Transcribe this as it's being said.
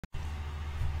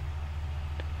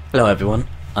Hello everyone,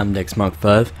 I'm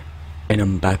dexmark5 and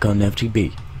I'm back on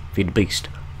FGB, Feed the Beast,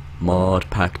 Mod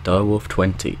Pack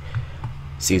direwolf20,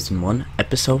 Season 1,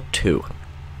 Episode 2.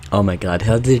 Oh my god,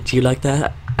 how did you like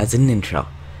that as an intro?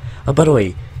 Oh, by the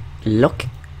way, look,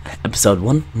 Episode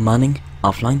 1, mining,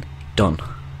 offline, done.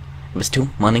 It was 2,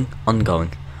 mining,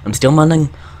 ongoing. I'm still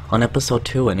mining on Episode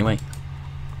 2 anyway.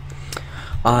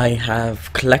 I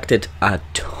have collected a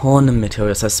ton of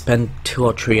materials. I spent 2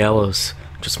 or 3 hours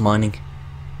just mining.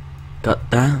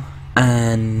 Got that,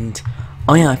 and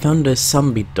oh yeah, I found a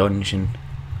zombie dungeon.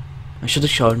 I should have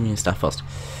shown you that first.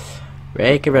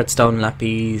 Regular redstone,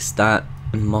 lapis, that,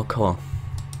 and more coal.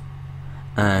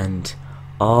 And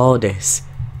all this,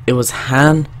 it was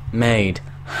handmade.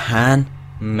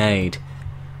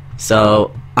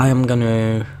 So I am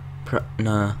gonna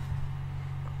nah,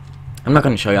 I'm not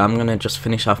gonna show you. I'm gonna just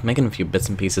finish off making a few bits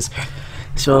and pieces.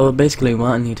 So basically,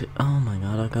 what I need to, oh my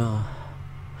god, I got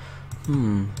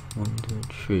 1, 2,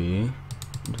 3, 1,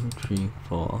 2, 3,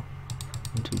 4,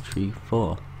 1, 2, 3,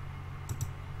 4.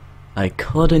 I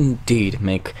could indeed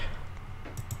make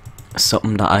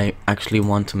something that I actually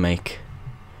want to make.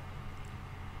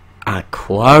 A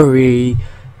quarry.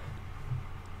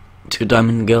 2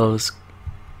 diamond girls.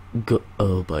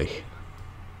 Oh boy.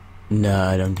 No,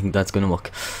 I don't think that's gonna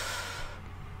work.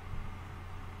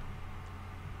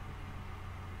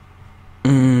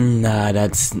 Nah,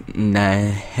 that's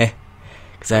nah.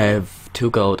 Because I have 2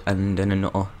 gold and then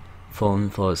another 4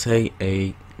 and 4, say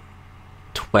a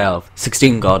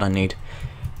 16 gold I need,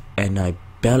 and I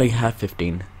barely have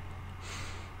 15.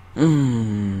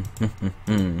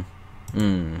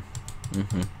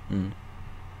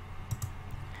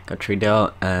 Got 3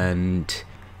 there and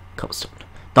cobblestone.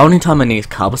 The only time I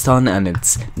need cobblestone and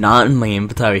it's not in my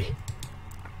inventory.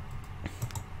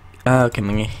 Okay,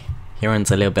 my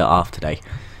hearing's a little bit off today.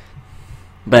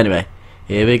 But anyway,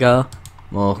 here we go.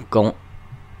 We'll go.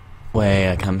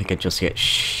 Wait, I can't make it just yet.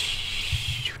 Shoot.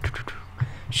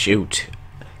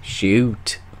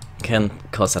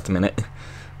 Can't cause that a minute.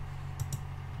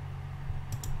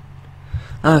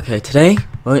 Okay, today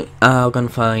we are gonna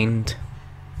find.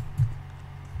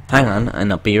 Hang on,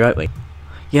 and I'll be right back.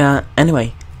 Yeah.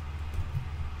 Anyway,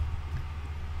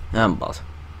 I'm boss.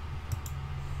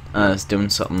 I was doing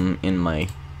something in my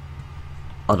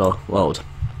other world.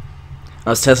 I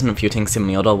was testing a few things in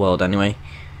my other world anyway.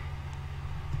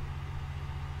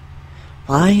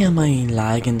 Why am I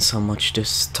lagging so much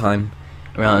this time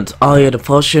around? Oh yeah, the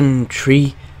version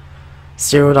 0.3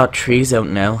 is out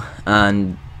now,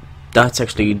 and that's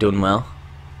actually doing well,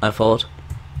 I thought.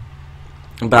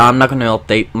 But I'm not going to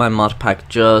update my mod pack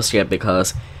just yet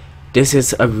because this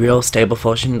is a real stable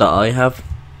version that I have.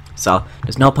 So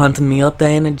there's no point in me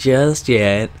updating it just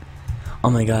yet.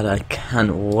 Oh my god, I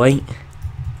can't wait.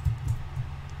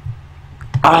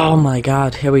 Oh my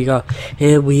god, here we go.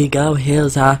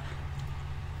 Here's our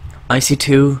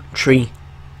IC2 tree.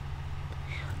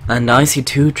 And the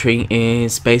IC2 tree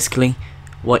is basically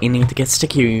what you need to get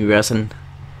sticky resin.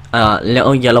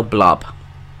 Little yellow blob.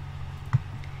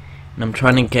 And I'm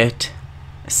trying to get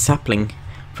a sapling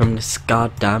from this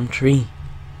goddamn tree.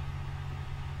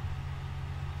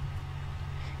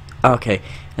 Okay,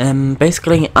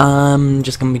 basically I'm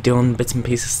just gonna be doing bits and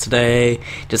pieces today,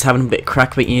 just having a bit of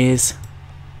crack with ears.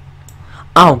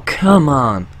 Oh come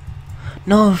on!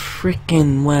 No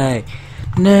freaking way!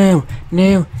 No,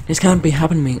 this can't be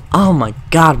happening to me. Oh my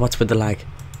god, what's with the lag?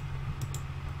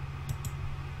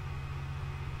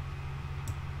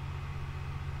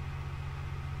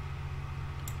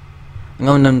 I'm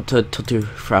going down to Tutu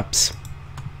Fraps.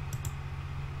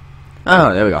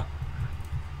 Oh, there we go.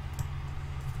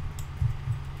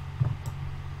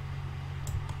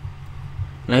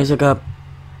 Laser got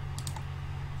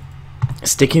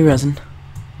sticky resin.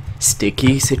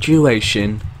 Sticky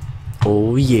situation.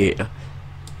 Oh yeah.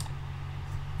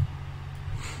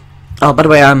 Oh, by the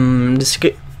way,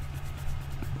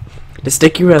 the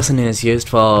sticky resin is used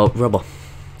for rubber.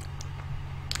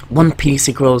 1 piece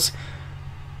equals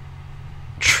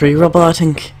 3 rubber, I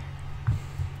think.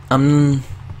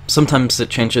 Sometimes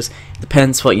it changes.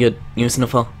 Depends what you're using it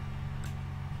for.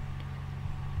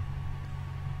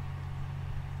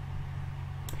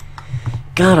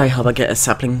 God, I hope I get a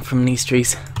sapling from these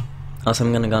trees, else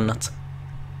I'm gonna go nuts.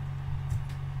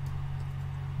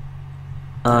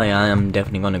 Oh yeah, I am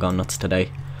definitely gonna go nuts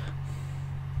today.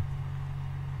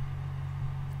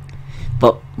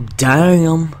 But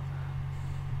damn.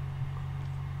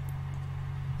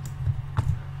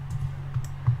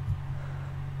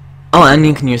 Oh, and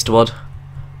you can use the wood.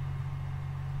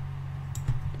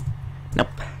 Nope.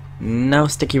 No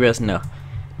sticky resin, no.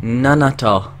 None at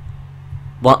all.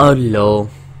 What a low.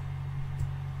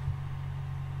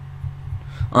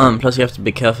 Plus you have to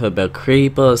be careful about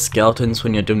creepers, skeletons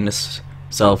when you're doing this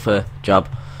sulfur job,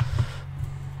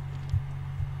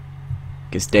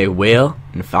 because they will,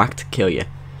 in fact, kill you.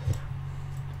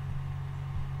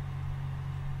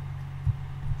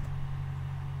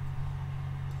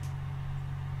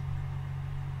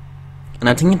 And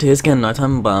I think it is getting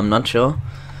nighttime, but I'm not sure.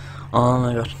 Oh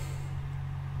my god.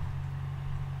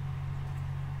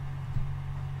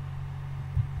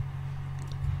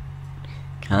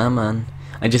 Come on.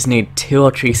 I just need 2 or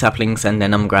 3 saplings and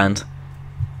then I'm grand.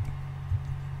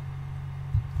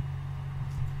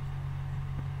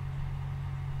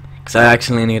 Because I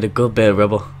actually need a good bit of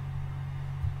rubble.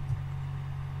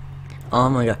 Oh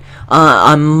my god.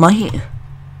 I might...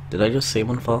 Did I just see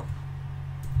one fall?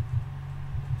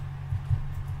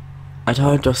 I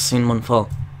thought I just seen one fall.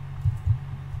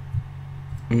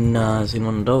 Nah, I seen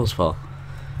one of those fall.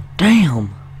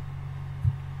 Damn!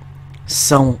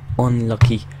 So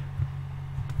unlucky.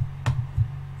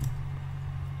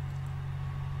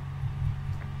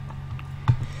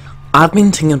 I've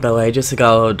been thinking about ages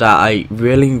ago that I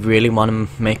really want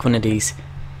to make one of these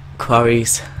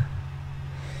quarries,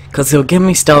 because it'll give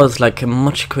me stars like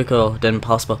much quicker than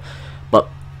possible. But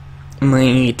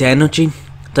the energy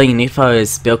that you need for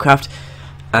is buildcraft,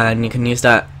 and you can use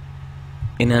that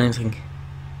in anything.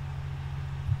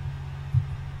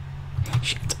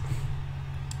 Shit.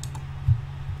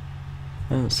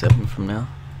 Oh, 7 from now.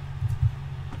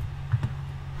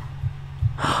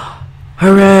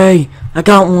 Hooray! I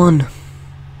got one!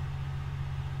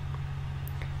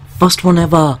 First one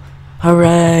ever!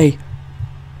 Hooray!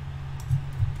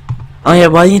 Oh yeah,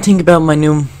 what do you think about my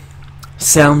new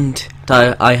sound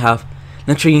that I have?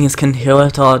 Literally you can hear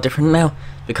it all different now,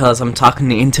 because I'm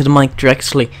talking into the mic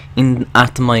directly in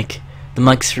at the mic. The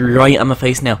mic's right on my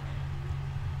face now.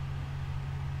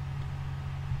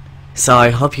 So I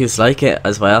hope you like it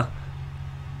as well.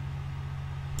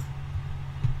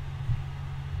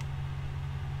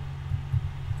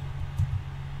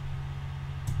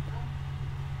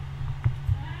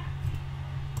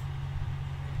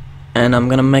 And I'm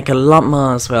gonna make a lot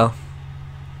more as well.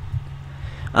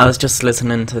 I was just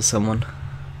listening to someone.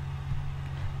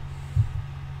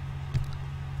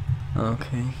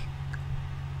 Okay.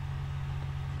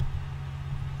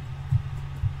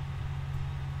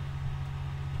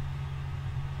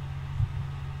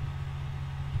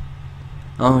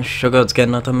 Oh, Sugar's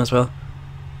getting at them as well.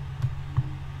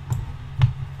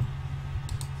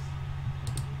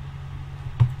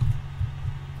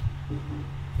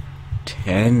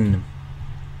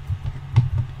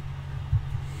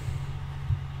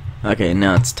 Okay,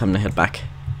 now it's time to head back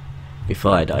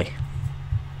before I die.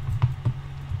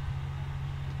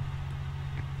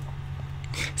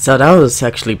 So that was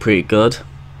actually pretty good.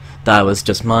 That was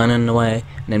just mining away,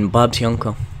 and then Bob's your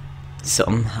uncle.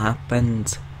 Something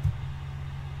happened.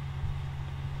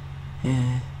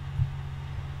 Yeah.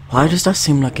 Why does that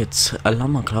seem like it's a lot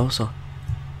more closer?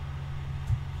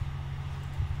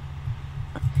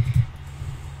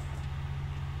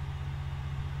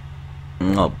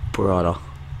 Oh, brother.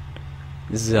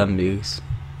 Zombies.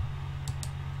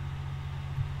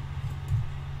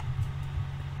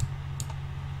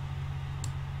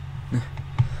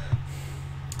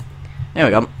 There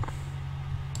we go.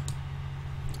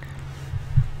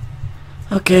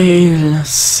 Okay,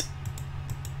 let's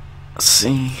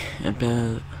see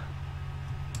about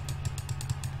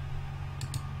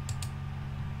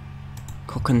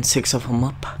cooking 6 of them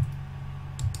up.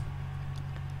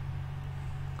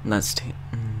 Let's take.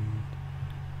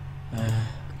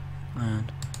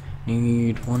 And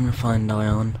need 1 refined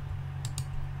iron.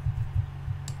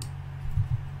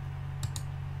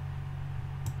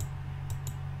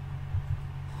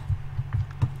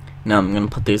 Now I'm gonna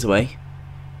put these away.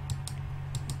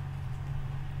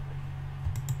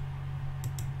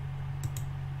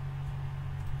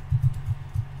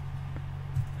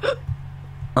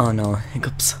 Oh no,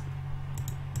 hiccups.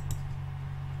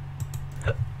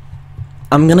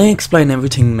 I'm gonna explain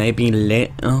everything maybe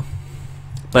later.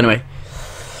 But anyway,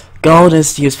 gold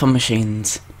is used for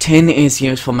machines. Tin is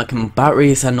used for making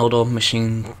batteries and other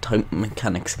machine type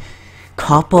mechanics.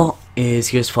 Copper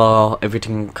is used for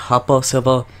everything. Copper,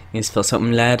 silver is for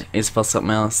something. Lead is for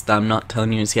something else that I'm not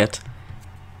telling you yet.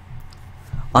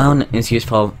 Iron is used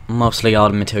for mostly all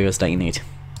the materials that you need.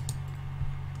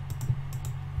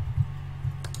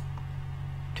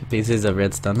 2 pieces of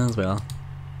redstone as well.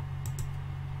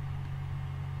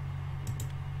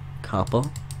 Copper.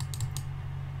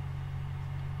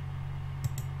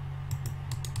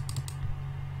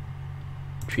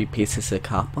 Three pieces of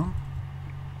copper.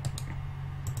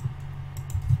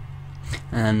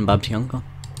 And Bob's your uncle.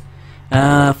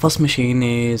 First machine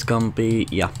is gonna be,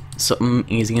 yeah, something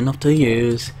easy enough to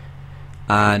use,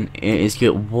 and it is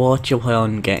what you plan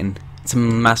on getting. It's a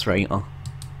macerator.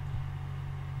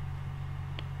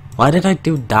 Why did I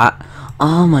do that?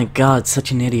 Oh my god,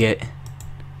 such an idiot.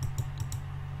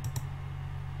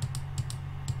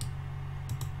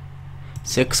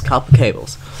 Six copper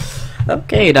cables.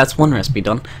 Okay, that's one recipe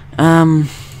done.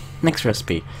 Next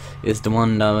recipe is the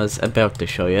one that I was about to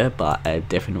show you, but a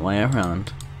different way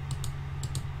around.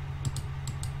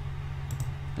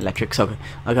 Electric socket.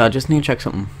 Okay, I just need to check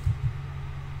something.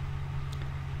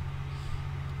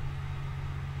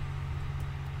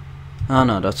 Oh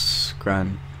no, that's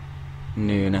grand.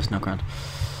 No, that's not grand.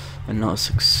 And not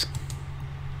 6.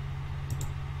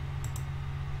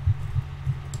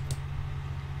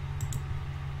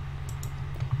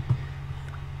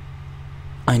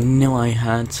 I knew I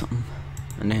had something.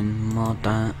 And then mod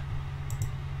that.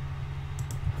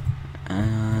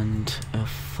 And a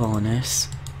furnace.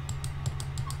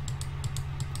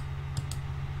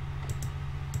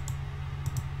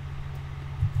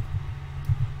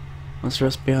 What's the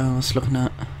recipe I was looking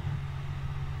at?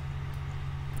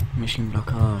 Machine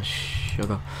block, oh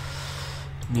sugar.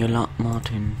 Need a lot more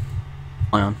tin.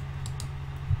 Iron.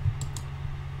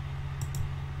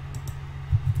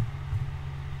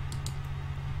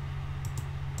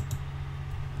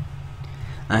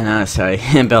 I know, sorry,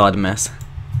 a bit of a mess.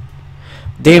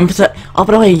 The inventory, oh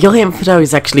by the way, your inventory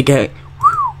is actually getting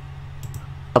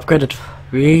upgraded.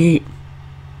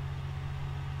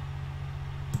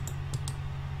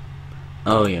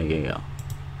 Oh yeah.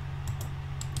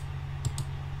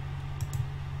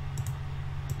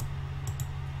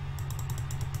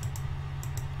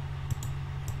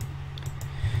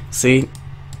 See,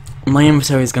 my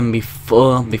inventory is gonna be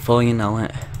full before you know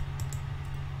it.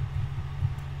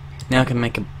 Now I can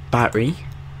make a battery.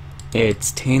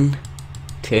 It's tin,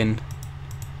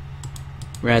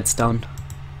 redstone,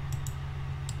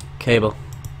 cable,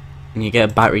 and you get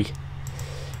a battery.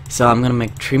 So I'm gonna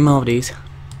make 3 more of these.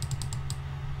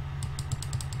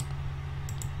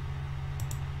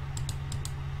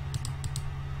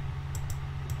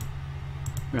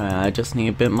 Right, I just need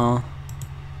a bit more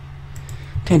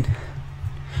tin.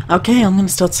 Okay, I'm gonna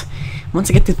start. Once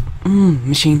I get the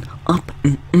machine up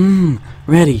and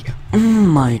ready.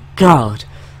 My god.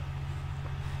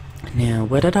 Now,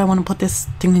 where did I want to put this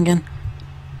thing again?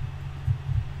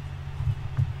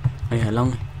 Oh yeah,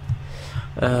 long.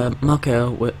 Mark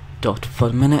out with dot for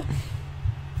a minute.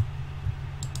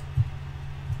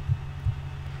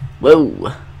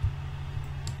 Whoa.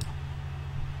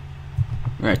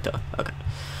 Right there. Okay.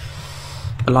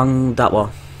 Along that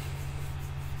wall.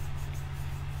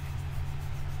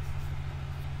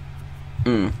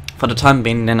 For the time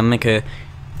being, then I'll make a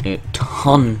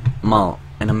ton more,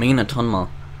 and I mean a ton more.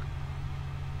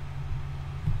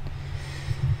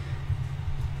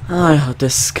 I hope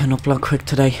this can upload quick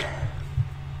today,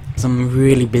 because I'm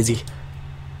really busy.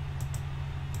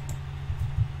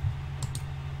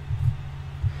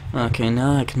 Okay,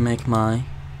 now I can make my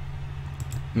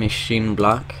machine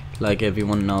block, like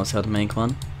everyone knows how to make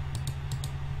one.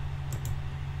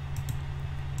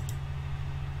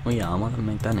 Oh yeah, I want to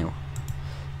make that now.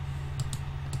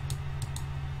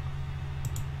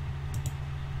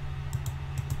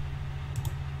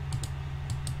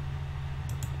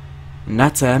 And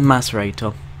that's a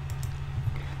macerator.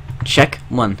 Check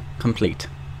 1 complete.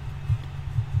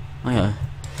 Oh yeah.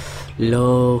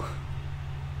 Low.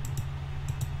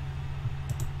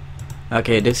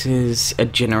 Okay, this is a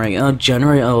generator.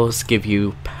 Generators give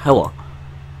you power.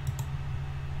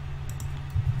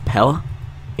 Power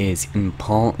is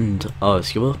important, or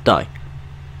else you will die.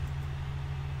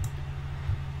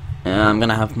 I'm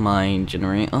gonna have my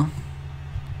generator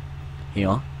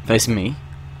here, facing me.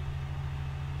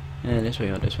 Yeah, this way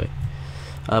or this way.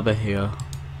 Over here.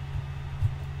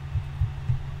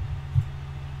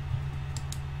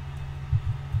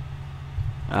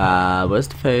 Where's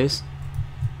the face?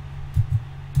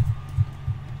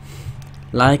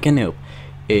 Like a noob.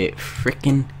 It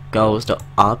freaking goes the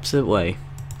opposite way.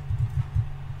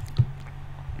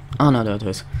 Oh no, there it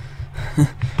is.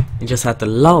 You just had to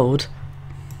load.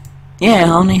 Yeah, I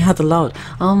only had to load.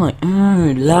 Oh my,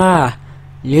 la.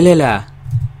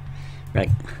 Right.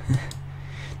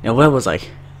 Now where was I?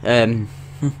 10.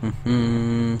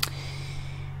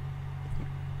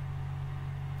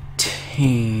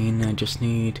 I just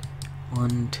need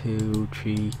 1, 2,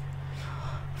 3,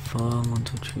 4. 1,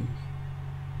 2, 3,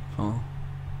 4.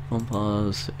 1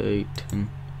 plus 8, 10.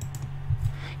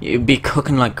 You'd be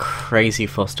cooking like crazy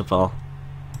first of all,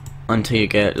 until you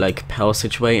get like power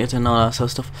situated and all that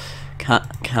sort of stuff.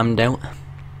 Calmed out.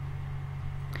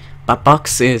 that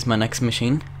box is my next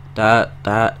machine.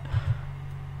 That.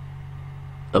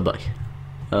 Oh boy.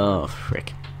 Oh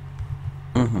frick.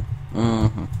 Don't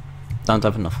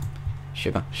have enough.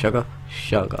 Sugar.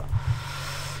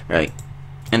 Right.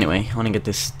 Anyway, I want to get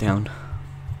this down.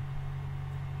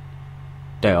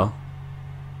 There.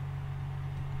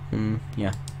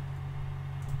 Yeah.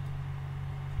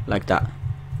 Like that.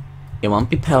 It won't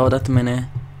be powered at the minute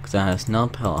because it has no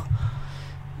power.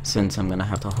 Since I'm gonna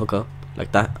have to hook up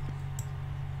like that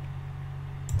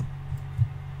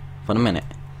for the minute.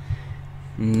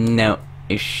 Now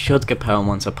it should get power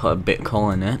once I put a bit of coal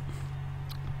in it.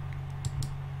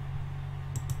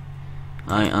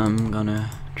 I am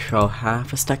gonna throw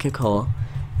half a stack of coal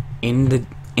in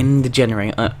the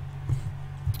generator.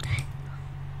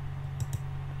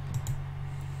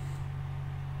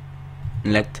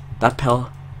 Let that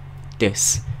power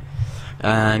this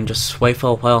and just wait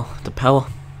for a while. The power.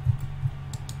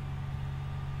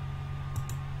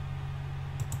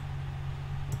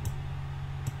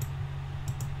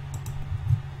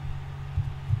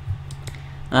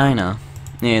 I know,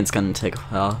 yeah, it's gonna take a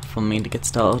while for me to get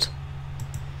started.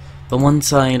 But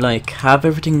once I like have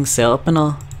everything set up and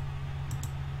all,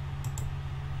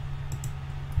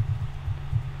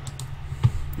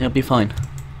 it'll be fine.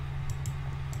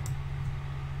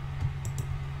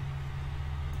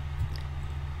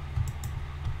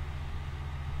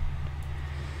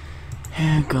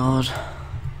 Oh god.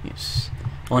 Yes.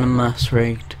 On a mass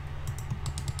rate.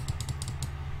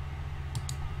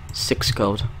 6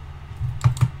 gold.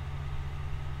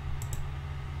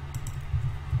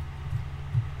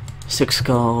 6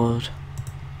 gold.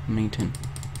 Meeting.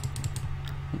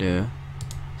 Do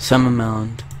some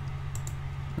amount.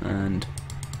 And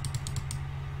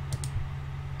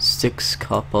 6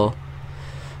 copper.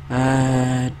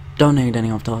 Don't need any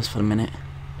of those for the minute.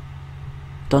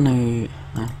 Don't need.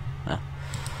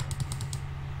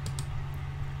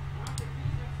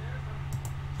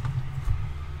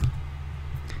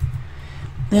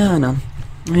 Yeah, I know.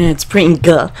 Yeah, it's pretty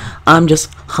good. I'm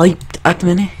just hyped at the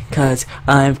minute because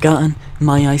I've gotten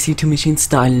my IC2 machines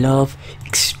that I love.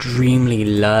 Extremely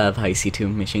love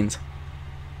IC2 machines.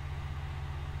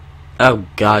 Oh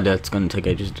god, that's gonna take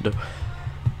ages to do.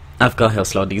 I've got how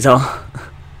slow these are.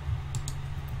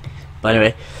 By the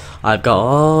way, I've got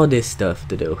all this stuff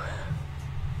to do.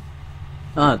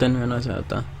 Oh, I didn't realize I had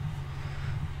that.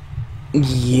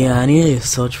 Yeah, I need to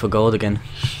search for gold again.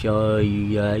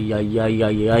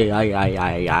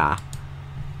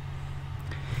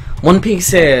 One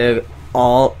piece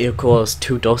all equals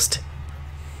 2 dust.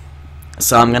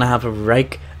 So I'm gonna have a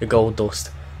rake of gold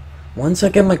dust. Once I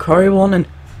get my quarry one, and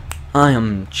I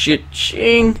am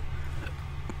ching.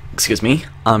 Excuse me,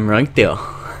 I'm right there.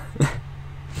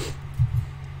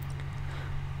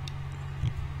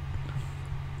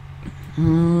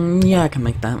 Yeah, I can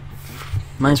make that.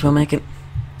 Might as well make it.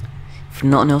 For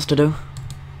nothing else to do.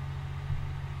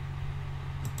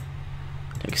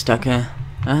 Take a stack of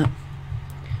that.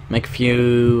 Make a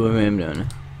few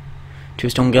 2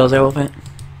 stone girls out of it.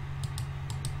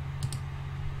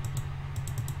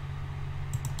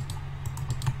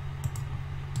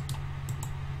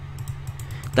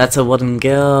 That's a wooden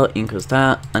girl, equals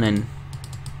that, and then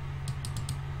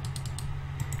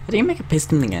how do you make a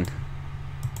piston again?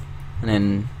 And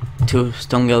then 2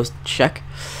 stone girls, check.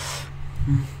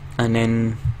 And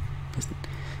then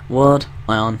wood,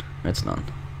 iron, redstone.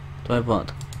 Do I have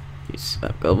wood? Yes,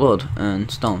 I've got wood and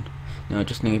stone. Now I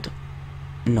just need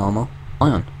normal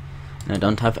iron. And I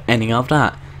don't have any of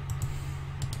that.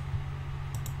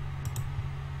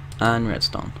 And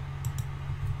redstone.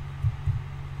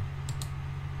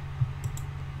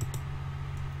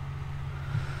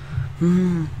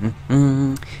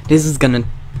 This is gonna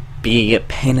be a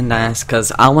pain in the ass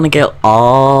because I want to get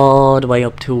all the way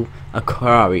up to a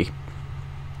quarry.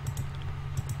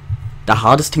 The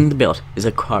hardest thing to build is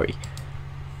a quarry.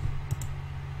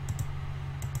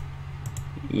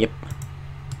 Yep.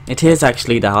 It is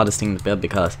actually the hardest thing to build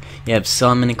because you have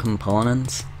so many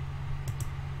components.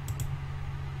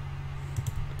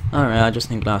 Alright, I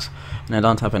just need glass. And I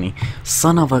don't have any.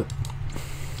 Son of a...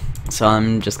 So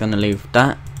I'm just gonna leave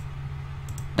that.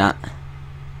 That.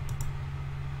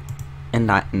 And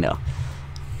that in there.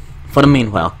 For the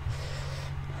meanwhile.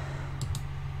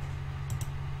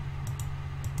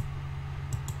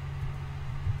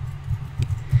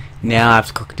 Now I have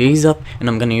to cook these up and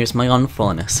I'm gonna use my own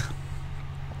furnace.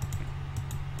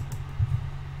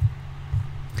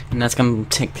 And that's gonna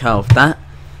take care of that.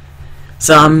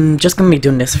 So I'm just gonna be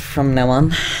doing this from now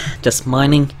on. Just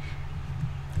mining.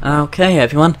 Okay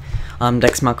everyone. I'm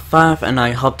dexmark5 and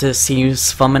I hope to see you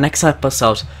for my next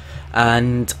episode.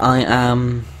 And I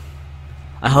am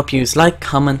I hope you like,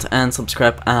 comment and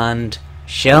subscribe and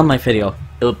share my video.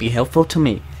 It will be helpful to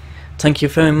me. Thank you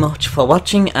very much for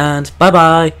watching, and bye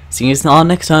bye. See you all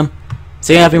next time.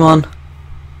 See you everyone.